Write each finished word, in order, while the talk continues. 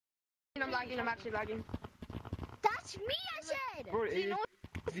I'm lagging. I'm actually lagging. That's me, I said! Bro, See, no,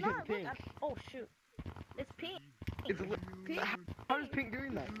 it's it's not. Look, pink. oh shoot. It's pink. It's Pink. how is pink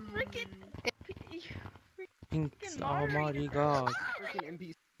doing that? Freaking. Pink's almighty God. Freaking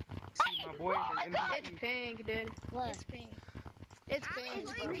NPC, my boy. It's pink, dude. What? It's pink. It's pink.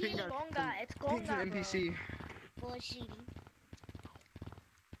 It's bro. green. It's Gonga. It's Pink's Gonga. an NPC. Bullshit.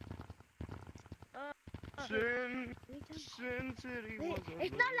 Sin City was a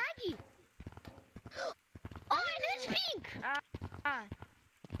It's not laggy! Oh, it is pink!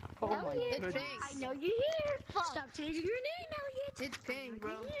 Oh my It's goodness. pink. I know you're here! Stop changing your name, Elliot! It's pink,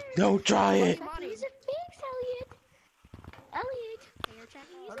 bro. Don't try it. Stop being a fix, Elliot! Elliot! You're trying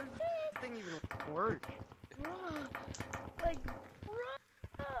to use How a does fix! this thing even work? Like,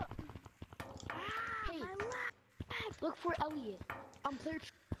 Hey, look for Elliot. I'm player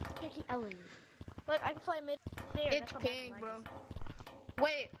checking Elliot. look, I can play mid there. It's pink, bro.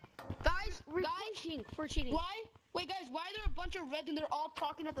 Wait, guys, Cheating, for cheating. why? Wait, guys, why are there a bunch of reds and they're all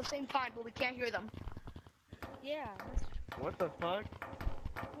talking at the same time, but we can't hear them? Yeah. What the fuck?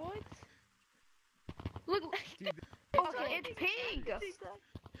 What? Look. Dude, Okay, it's pink.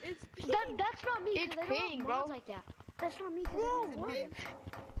 It's pink. That's not me. It's 'cause I don't have pink, mods bro. like that. That's not me. 'cause I Bro, don't have what? mods.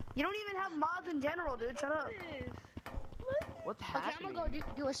 You don't even have mods in general, dude. Shut up. what's Okay, happening? I'm gonna go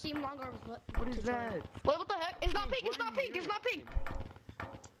do a Steam longer. What is that? Wait, what the heck? It's not pink. It's not pink. It's not pink.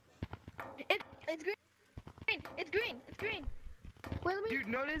 It's green. It's green. It's green. Wait, let me. Dude,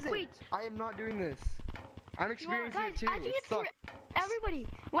 no, it isn't. Wait. I am not doing this. I'm experiencing Guys, it too. I think It it's for sucks. everybody.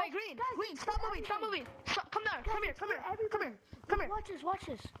 Wait, green. Green. Stop moving. Stop moving. Come there. Come here. Come here. Come here. Come here. Watch this. Watch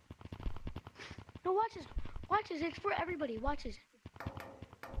this. No, watch this. Watch this. It's for everybody. Watch this.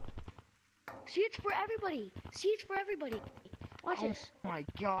 See, it's for everybody. See, it's for everybody. Watch Oh this. my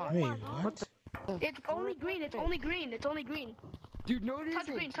god. Wait, what the? It's only green. It's only green. It's only green. Dude, no, it isn't. Touch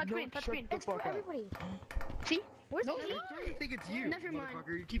green, touch No, green, touch shut green. the It's for fuck up. everybody. See? Where's No, the I don't think it's you, Never mind.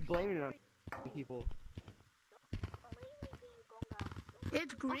 motherfucker. You keep blaming it on people.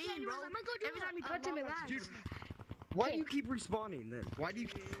 It's green, Okay, bro. anyways, I'm gonna go do Every time you touch him, it lags. Dude, why do you keep respawning then? Why do you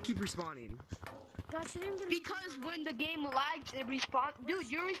keep respawning? Gosh, you didn't get Because when the game lags, it respawns. Dude,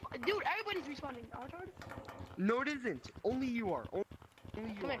 dude, everybody's responding. Retard? No, it isn't. Only you are. Only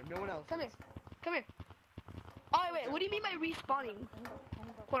you Come are. here. No one else. Come here. Come here. Oh, wait. What do you mean by respawning?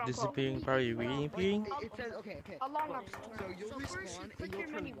 Quote unquote. Disappearing party reading ping? It says, okay. Along Look, up. so you'll So first you respawn click and you'll your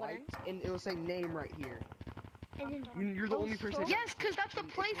turn menu white, button. and it'll say name right here. And then You're the only person. Yes, because that's the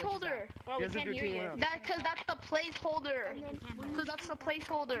placeholder. well, we Yes, can't if hear you're you. teaming up. Because that's the placeholder. And then Because that's the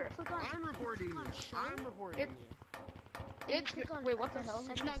placeholder. click on. I'm reporting you. I'm reporting It- you. It's click on wait, what the the hell? It's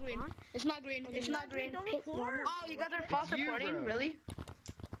second not green. spawn. It's not green. It's not green. Hit normal. Oh, you guys are false It's you, reporting? bro. Really?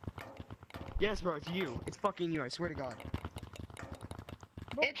 Yes, bro, it's you. It's fucking you. I swear to God.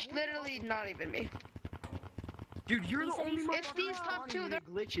 It's literally not even me. Dude, you're the said only he's- one It's these top two, that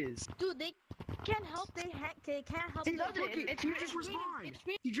glitches. Dude, they can't help. They can't help. See, Look, look, it's you green, just it's green, respawned. It's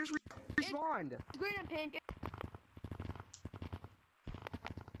green, You just respawned. it's green and pink.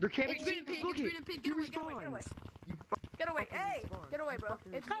 There can't It's be. green and pink. Look It's it. green and pink. He Get away. Get away. Get away. respawns. You Get away. fucking Hey, respawn. get away, bro.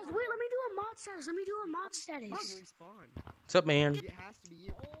 It's Guys, wait, let me do a mod status. Let me do a mod status. fucking respawn. What's up, man? It has to be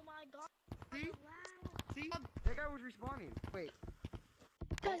you. Oh my god. See? See? That guy was respawning. Wait.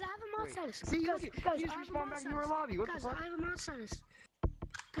 Guys, I have a mod Wait. status. See, guys, look it. guys, He I just have a respawned mod back in status. your lobby. What the Guys, fuck? I have a mod status.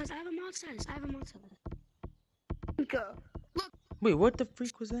 Guys, I have a mod status. I have a mod status. Go. Wait, what the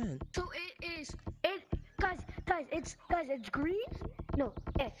freak was that? So it's green. No,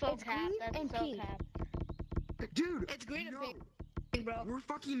 it's green and pink. Dude, It's green and no. pink, bro. We're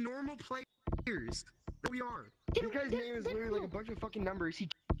fucking normal players. We are. Then- This guy's then- name is then literally like who? a bunch of fucking numbers. He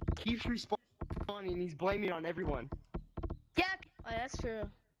keeps respawning and he's blaming on everyone. Yeah. Oh, that's true.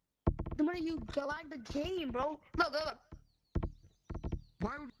 The minute you lag the game, bro. Look, look, look.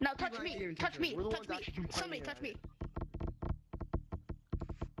 Why would Now we touch lag me. the Touch me. We're the Touch ones me. actually Somebody complaining touch about me. it.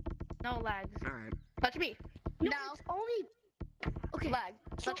 No lags. Alright. Touch me. No, Now. it's only. Okay. Lag.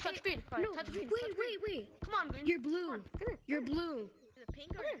 So Touch it- screen. No, Touch screen. wait. Come on, green. You're blue. You're blue. Is it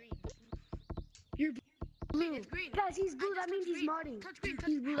pink or green? You're blue. It's green. Guys, he's blue. I That just means touched he's green. modding. Touch green.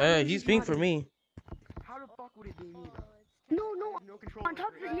 He's blue. that means He's pink for modding. me. How the fuck would it be me though? No, I have no control on top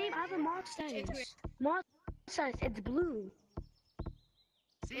of over his it. name, I have a mod It's status. green. Mod status. It's blue.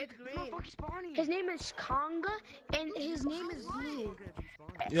 See, It's you're not green. fucking spawning. His name is Konga, and his name is blue.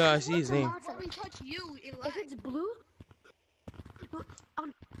 Yeah, I see his name. When we touch you, it If lags. it's blue,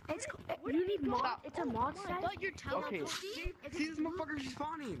 it's you need mod. It's a mod I status. thought you're telling Okay, us. see, this motherfucker's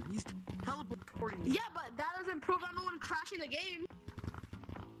spawning. He's teleporting. Yeah, but that doesn't prove I'm the one crashing the game.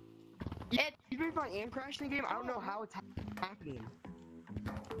 Even if I am crashing the game, I don't know how it's happening.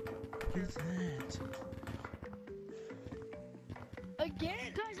 was that? Again?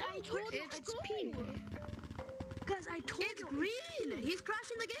 Guys, I told you It's pink. Guys, I told It's you. green. He's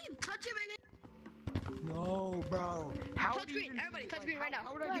crashing the game. Touch him and No, bro. How touch would you green. even Everybody, do- touch like, green right now.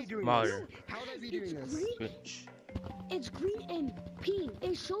 How would I be doing Modern. this? How would I be It's doing this? green. Switch. It's green and pink.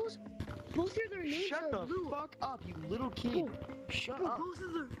 It shows both of their names Shut are the blue. fuck up, you little kid. Shut Bro, up. both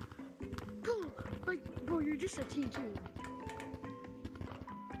of them. Bro, like, bro, you're just a teen too.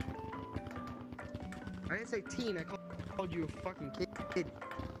 I didn't say teen, I called you a fucking kid.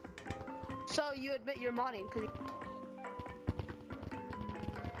 So you admit you're modding? Cause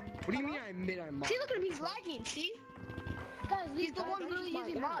What do you mean I admit I'm see, modding? look at him. He's lagging. See? Guys, He's the guys, one that's literally my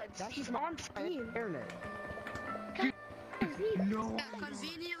using internet. mods. That's He's my on screen. internet. Guys, leave. No. Yeah,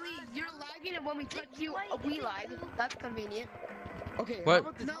 conveniently, you're lagging, and when we touch you, we lag. That's convenient. Okay, What? how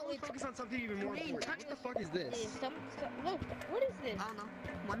about this? No, How about we it's- focus on something even more Green, important? touch What the fuck is this? Stop, look, what is this? I don't know.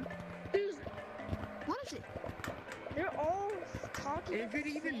 One. What is it? They're all talking. If it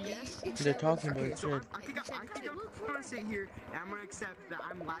even means They're talking about okay, so shit. I think I'm gonna sit here and I'm gonna accept that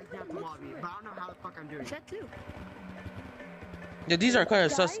I'm lagging out the lobby, but I don't know how the fuck I'm doing. Is that too? Yeah, these are kind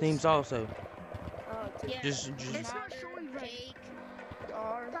of sus names also. Yeah. Just It's not showing red.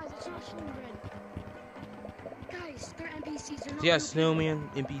 Guys, it's not showing red. Guys, they're NPCs. They're not yeah, real snowman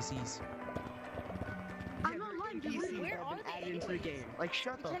NPCs. people. I'm not lying. They're NPCs real. Where have are been they added into the game. Like,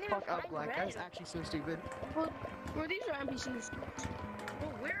 shut the can't even fuck up, find Black. red. That is actually so stupid. Bro, these are NPCs.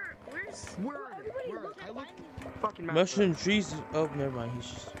 Well, where's? Where are they? everybody Where are look they? I at looked fucking map. Mushroom trees. Oh, never mind. He's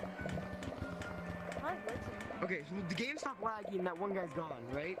just. Okay, so the game stopped lagging and that one guy's gone,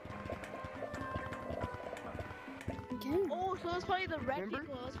 right? Okay. Oh, so it's probably the red Remember?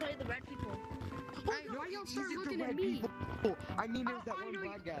 people. It's probably the red people. Why y'all start looking at me? I mean, there's that one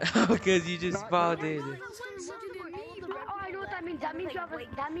black guy. Because you just Not- spawned in. Oh, I know what that means. That means you have a,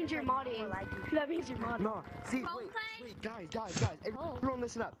 that means you're modding. That means you're modding. No, see, wait, guys, everyone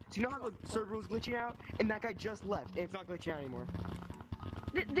listen up. So you know how the server was glitching out, and that guy just left, and it's not glitching out anymore.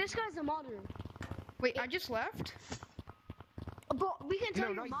 This guy's a modder. Wait, I just left. But we can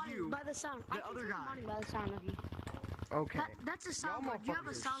tell No, you're not you. modding by the sound. The I can other tell you're guy. modding by the sound of you. Okay. That's a Y'all soundboard. You have a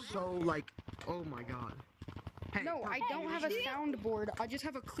motherfuckers soundboard. so like, oh my god. Hey, No, I don't have a soundboard. I just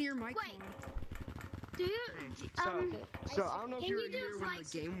have a clear mic. Wait. Do you? So I don't know if can you were you do here when like-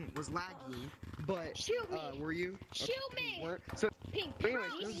 the game was laggy, but Shoot me. were you? Shoot Okay, me. you weren't. So Pink. anyways,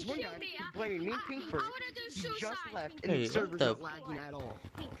 there was one guy complaining me and Pink first. He just left, and Hey, the server's what not the- lagging at all.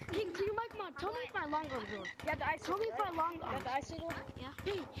 Pink, clear mic mod. Tell me if my long arms work. Yeah, the ice. Tell me if my long arms. the ice needle.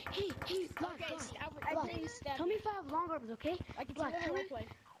 Hey, Black, Okay, Black, I Black. think that. Tell me if I have long arms, okay? I can Black, tell tell me. you play.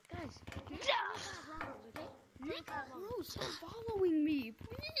 Guys. Bro, stop following me,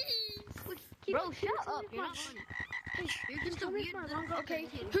 please. Bro, shut up. You're not funny. You're just a Tell me weird if my little. long arms Okay,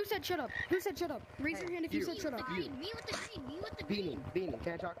 are who said shut up? Who said shut up? Raise your hand if you you. said shut up. You. Me with the green. Me with the Beanie,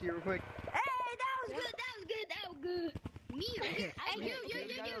 can I talk to you real quick? Hey, that was good. Me. Okay, Hey, you.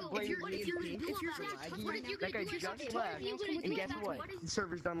 If you're that guy just left, and guess what? The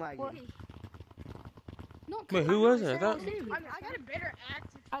server's done lagging. No, Wait, who was it? I thought. I got a better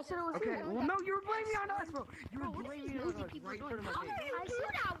act. I said it was Okay, you. well, no, you were blaming on us, bro. You were blaming on us right in front of my face. I said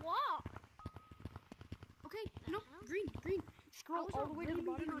Okay, no, green. Scroll all the way to the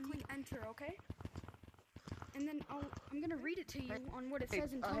bottom and click enter, okay? And then I'm gonna read it to you on what it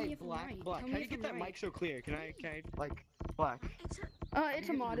says and tell me Hey, if I'm Black, right. Black, Tell how me do you if get I'm that right. mic so clear? Can I, like, Black? It's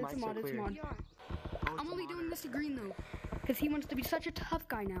a mod, it's a mod, it's a mod. Oh, I'm only doing this to green though, because he wants to be such a tough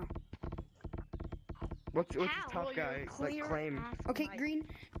guy now. What's this How? tough Well, guy, like, claim? Okay,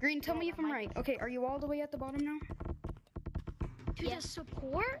 green, tell me if I'm right. Okay, are you all the way at the bottom now? To the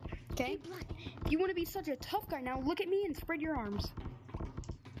support? Okay. If you want to be such a tough guy now, look at me and spread your arms.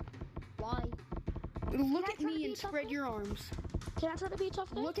 Why? Look I at try to me be and a tough spread guy? your arms. Can I try to be a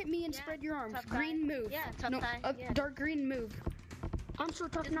tough guy? Look at me and Yeah, spread your arms. tough guy. Green move. Yeah, tough No, guy. Yeah. dark green move. I'm so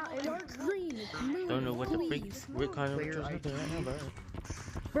tough now. Dark green move. Don't know what the freak. please. What kind of Clear pictures ID. right now, bro.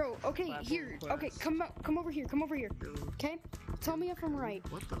 Bro, okay, Platform here. class. Okay, come over here. Come over here. Okay? Tell me if I'm right.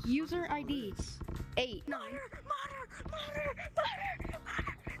 What the User fuck is ID this? 8.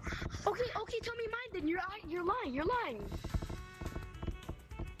 Okay, tell me mine then. You're lying.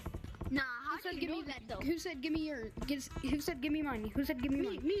 Nah, how Who said give me that though? Who said give me your? Who said give me mine? Who said give me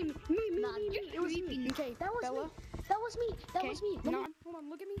mine? Me. It was me. Okay, That was Bella. me. That was me. That Okay, was me. Let me- hold on.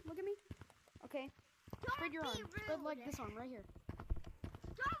 Look at me. Okay. Spread your arm. Spread like this arm right here.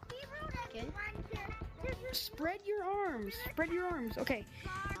 Okay. Spread your arms. Spread your arms. Okay.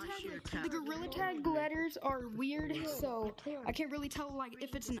 The Gorilla Tag letters are weird, so I can't really tell like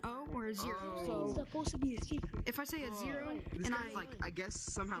if it's an O or a 0. It's So supposed to be a secret. if I say a 0 This and guy's like, I guess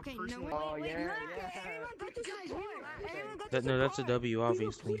somehow Okay, no, personally. wait, Oh wait, yeah, look, yeah. everyone got to support. That, no, that's a W,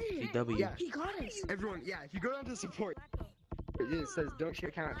 obviously. A W. Yeah. He got us. Everyone, yeah. If you go down to support, it says don't share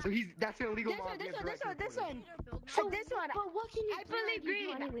account. So that's an illegal mod. This one. So, This one. But what can you I do? believe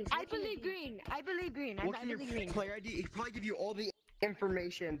green. Anyways? I What can you believe do? green. I believe green. Look I in your believe green. player ID. It can probably give you all the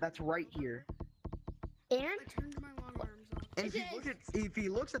information that's right here. And I turned my long arms off. And if he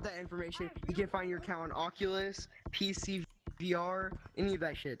looks at that information, he can find your account on Oculus, PC, VR, any of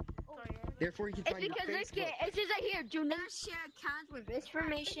that shit. Therefore, he can It's find your because look Facebook. at it says right here, do not share accounts with this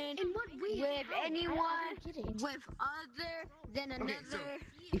information in what way? with How? anyone I don't get it. with other than another. Okay, so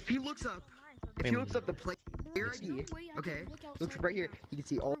if he looks up the player ID, okay, looks right here, you can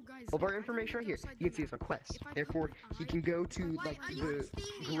see all of our information right here. You can see it's on Quest. Therefore, he can go to like the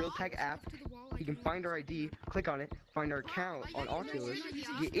Gorilla Tag app. He can find our ID, click on it, find our account on Oculus,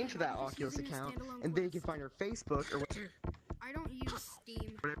 get into that Oculus account, and then he can find our Facebook or I don't use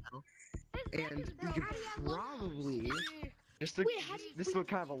Steam. whatever. And we can probably this is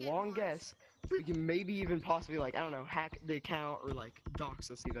kind of a long guess. We can maybe even possibly like I don't know hack the account or like dox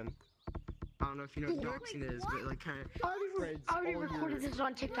us even. I don't know if you know what doxing is, but like kind of I already recorded this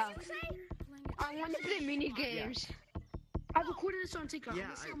on TikTok. I want to play mini games. I recorded this on TikTok. Yeah, I'm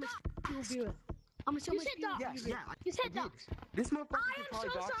gonna see how much people view it. I'm gonna see how much people yeah, view it. yeah. You said I did. dogs. This motherfucker I can am probably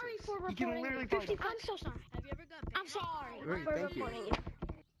so dox sorry us. for He can reporting literally you. probably 50. dox I'm so sorry. Have you ever got I'm sorry Great, for thank you. reporting you.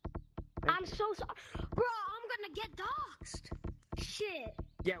 I'm so sorry. Bro, I'm gonna get doxxed. Shit.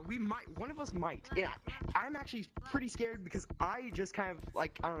 Yeah, we might. One of us might. Yeah, I'm actually pretty scared because I just kind of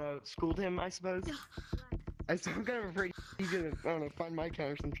like I don't know schooled him, I suppose. So I'm kind of afraid he's gonna I don't know find my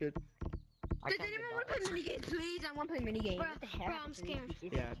account or some shit. Does anyone want to play mini games? Please, I want to play mini games. Bro, What the heck? bro, I'm scared.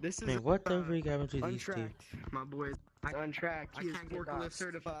 Yeah, this is Man, what the freak happened to these two? untracked, my boys. Untracked. He is forklift doxed.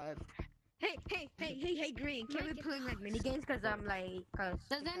 certified. Hey, Green, can we play like mini games? Cause I'm like,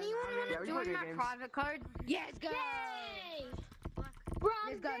 does anyone Yeah, want we to play join my games. private card? Yes, go. Yay! Bro, I'm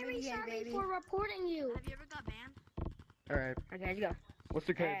Let's go, very mini game, sorry baby. for reporting you. Have you ever got banned? All right, Okay, let's go. what's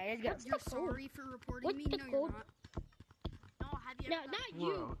the code? Alright, let's go. You're sorry for reporting What's me? the No, you're code? not. No, have you No, ever not Bro,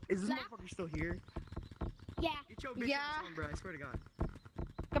 you. is this Zach? motherfucker still here? Yeah. Get your bitch Yeah. ass on, bro. I swear to God.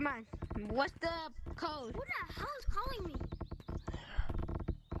 Come on. What's the code? Who the hell is calling me?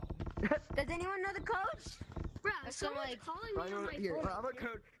 Does anyone know the code? Bro, So, someone's like, calling me on my Here, phone. how about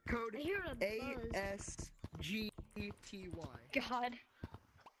code I hear a buzz. ASGTY. God.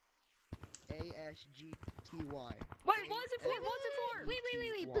 ASGTY. Wait, what's it for? What's it for?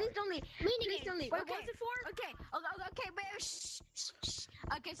 Wait. Please don't leave. Mini Please game. don't leave. Wait, Okay. what's it for? Okay, wait. Shh.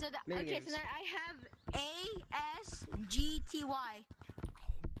 Okay, so Mini games. then I have ASGTY.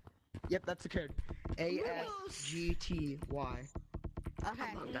 Yep, that's the code. ASGTY.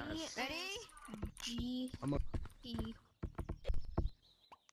 Okay. Come on, guys. Ready? G. I'm a- E.